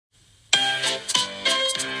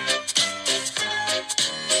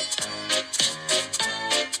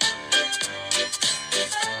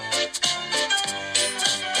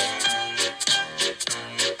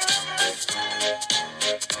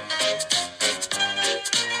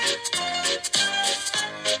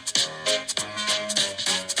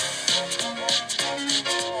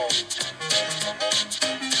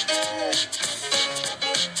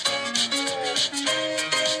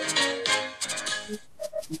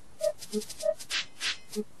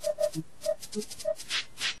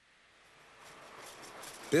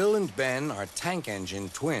Bill and Ben are tank engine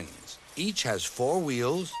twins. Each has 4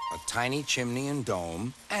 wheels, a tiny chimney and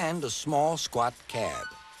dome, and a small squat cab.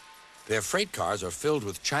 Their freight cars are filled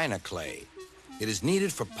with china clay. It is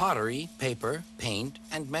needed for pottery, paper, paint,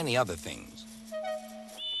 and many other things.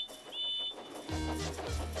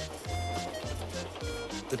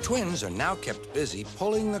 The twins are now kept busy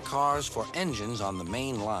pulling the cars for engines on the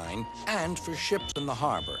main line and for ships in the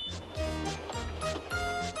harbor.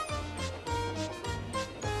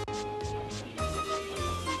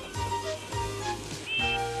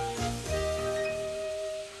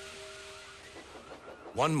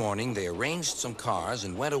 One morning, they arranged some cars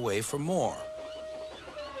and went away for more.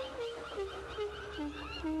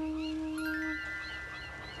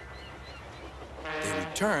 They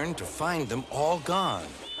returned to find them all gone.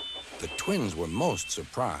 The twins were most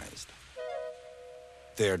surprised.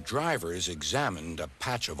 Their drivers examined a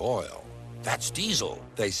patch of oil. "That's diesel,"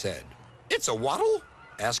 they said. "It's a waddle?"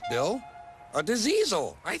 asked Bill. "A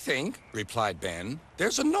diseasel, I think," replied Ben.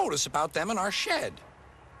 "There's a notice about them in our shed.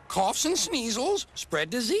 Coughs and sneezels spread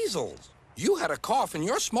diseasels. You had a cough in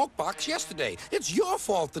your smoke box yesterday. It's your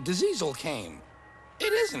fault the diseasel came."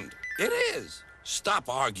 "It isn't. It is." "Stop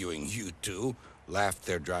arguing, you two," laughed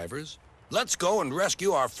their drivers. "Let's go and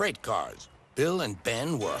rescue our freight cars." Bill and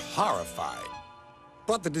Ben were horrified.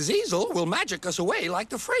 "But the diseasel will magic us away like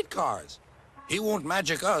the freight cars." "He won't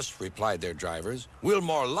magic us," replied their drivers. "We'll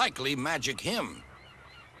more likely magic him."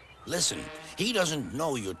 "Listen, he doesn't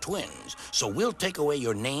know you're twins, so we'll take away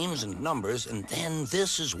your names and numbers, and then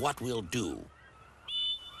this is what we'll do."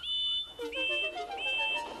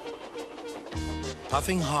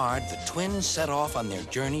 Puffing hard, the twins set off on their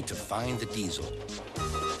journey to find the diesel.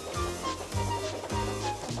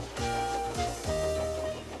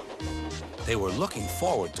 They were looking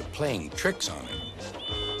forward to playing tricks on him.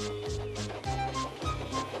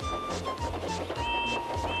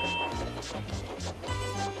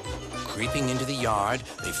 Creeping into the yard,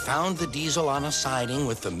 they found the diesel on a siding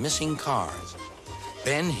with the missing cars.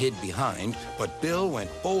 Ben hid behind, but Bill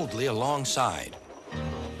went boldly alongside.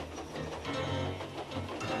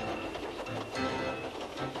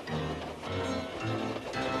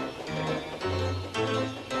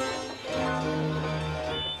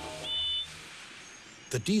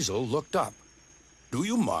 The diesel looked up. "Do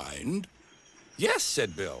you mind?" "Yes,"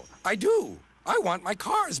 said Bill, "I do. I want my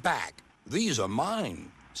cars back." "These are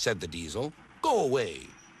mine," said the diesel. "Go away."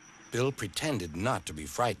 Bill pretended not to be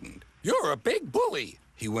frightened. "You're a big bully,"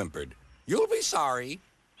 he whimpered. "You'll be sorry."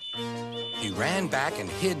 He ran back and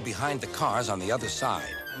hid behind the cars on the other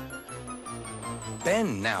side.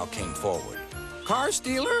 Ben now came forward. "Car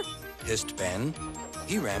stealer?" hissed Ben.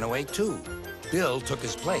 He ran away too. Bill took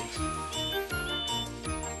his place.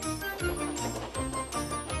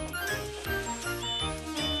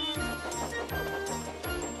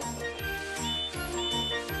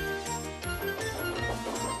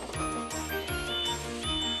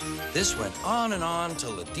 This went on and on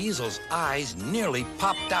till the diesel's eyes nearly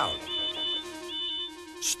popped out.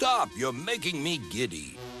 "Stop, you're making me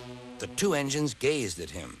giddy." The 2 engines gazed at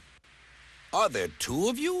him. "Are there 2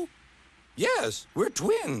 of you?" "Yes, we're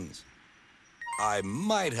twins." "I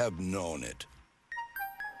might have known it."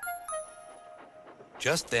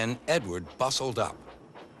 Just then, Edward bustled up.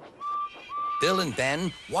 "Bill and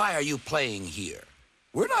Ben, why are you playing here?"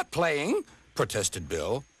 "We're not playing," protested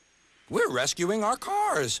Bill. "We're rescuing our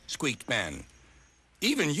cars," squeaked Ben.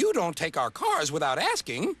 "Even you don't take our cars without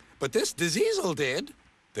asking, but this diseasel did."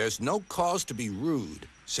 "There's no cause to be rude,"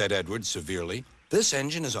 said Edward severely. "This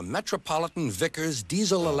engine is a Metropolitan Vickers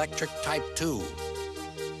Diesel Electric Type 2.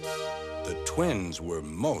 The twins were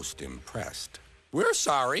most impressed. "We're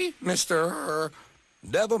sorry, Mr.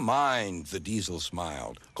 "Never mind," the diesel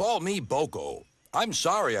smiled. "Call me Boco. I'm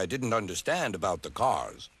sorry I didn't understand about the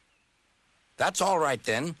cars." "That's all right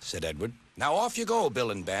then," said Edward. "Now off you go,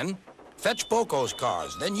 Bill and Ben. Fetch Boco's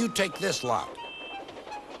cars, then you take this lot."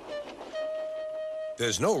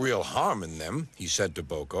 "There's no real harm in them," he said to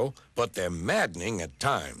Boco, "but they're maddening at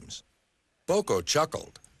times." Boco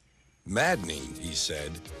chuckled. "Maddening," he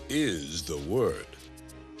said, "is the word."